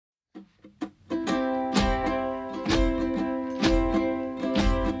He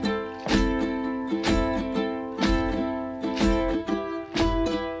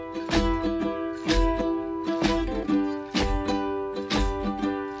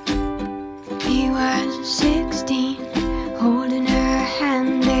was 16, holding her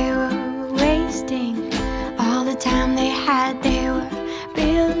hand. They were wasting all the time they had. They were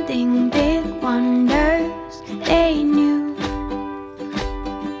building big wonders they knew.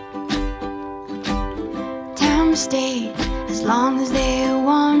 Time stayed as long as they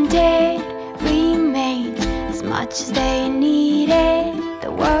wanted, remained as much as they needed.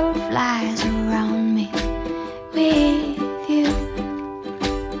 The world flies around me with you.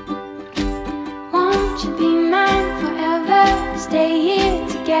 Won't you be mine forever? Stay here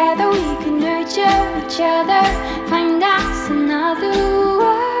together, we can nurture each other. Find us another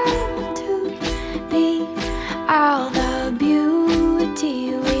world to be. All the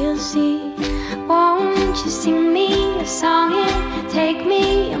beauty we'll see. Won't you sing me a song and take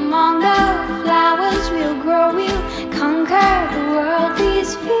me among the flowers? We'll grow, we'll conquer the world.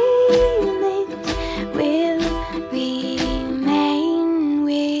 These feelings will remain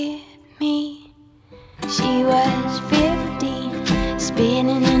with me. She was 15,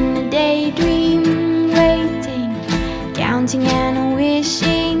 spinning in a daydream, waiting, counting and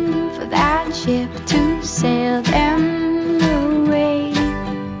wishing for that ship to sail them away.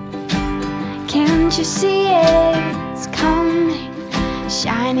 Can't you see it's coming,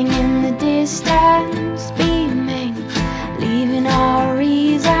 shining in the distance, beaming, leaving our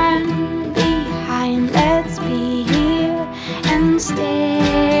reason behind. Let's be here and stay.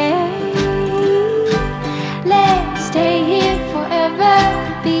 Let's stay here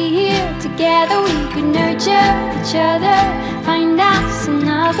forever, be here together. We could nurture each other, find us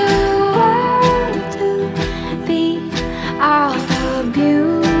another world to be. All the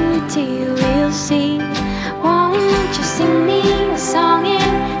beauty we'll see. Won't you sing me a song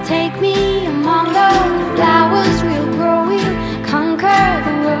and take me among the flowers? We'll grow, we'll conquer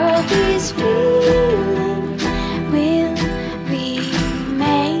the world. These feelings will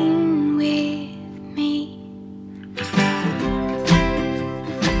remain with me.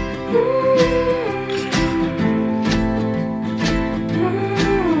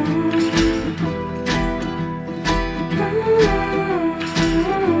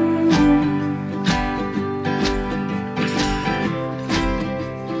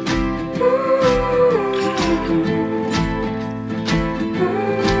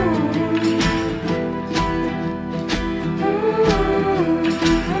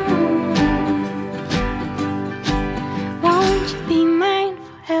 Won't you be mine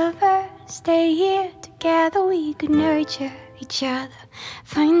forever? Stay here together, we could nurture each other,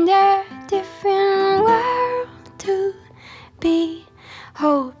 find a different world to be.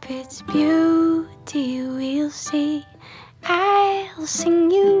 Hope it's beauty we'll see. I'll sing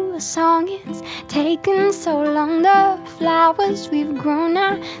you a song, it's taken so long. The flowers we've grown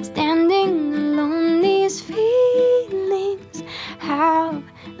are standing alone. These feelings have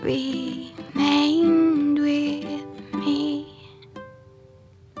remained with me.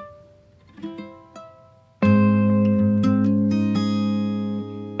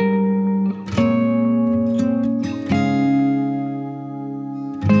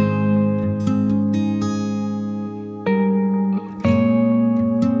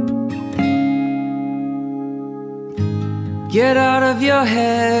 Get out of your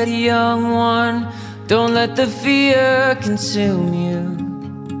head, young one. Don't let the fear consume you.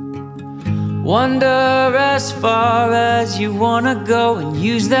 Wander as far as you wanna go and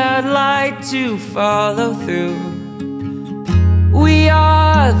use that light to follow through. We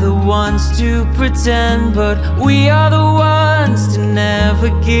are the ones to pretend, but we are the ones to never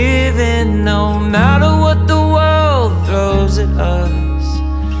give in. No matter what the world throws at us,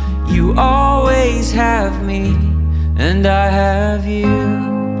 you always have me, and I have you.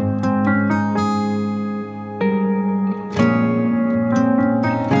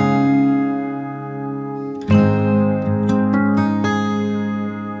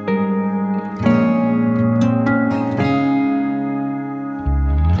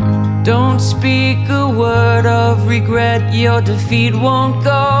 Don't speak a word of regret, your defeat won't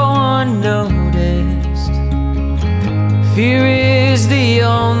go unnoticed. Fear is the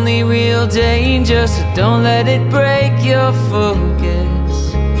only real danger, so don't let it break your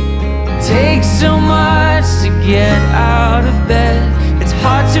focus. Takes so much to get out of bed. It's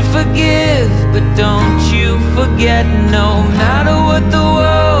hard to forgive, but don't you forget, no matter what the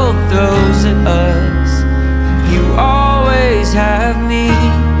world throws at us, you always have me,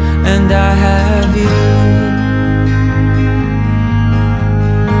 and I have you.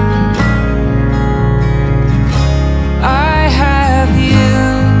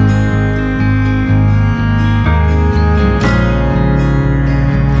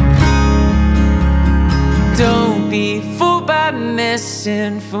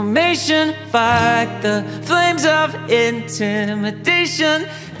 misinformation. Fight the flames of intimidation.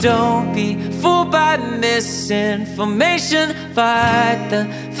 Don't be fooled by misinformation. Fight the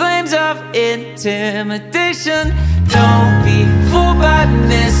flames of intimidation. Don't be fooled by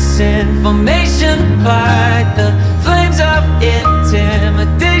misinformation. Fight the flames of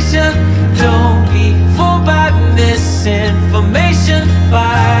intimidation. Don't be fooled by misinformation.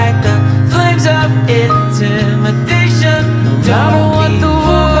 Fight the flames of intimidation. No matter what the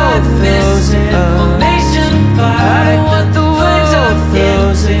world throws misinformation. Fight the flames of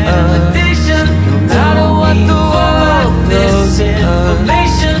intimidation. No matter what the world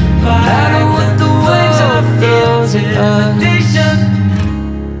misinformation. Fight the flames of intimidation.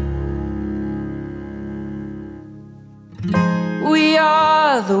 We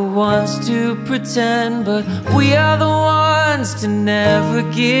are the ones to pretend, but we are the ones to never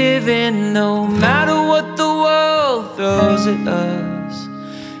give in. No matter what the world throws at us,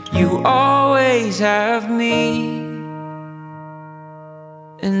 you always have me,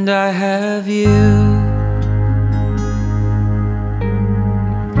 and I have you.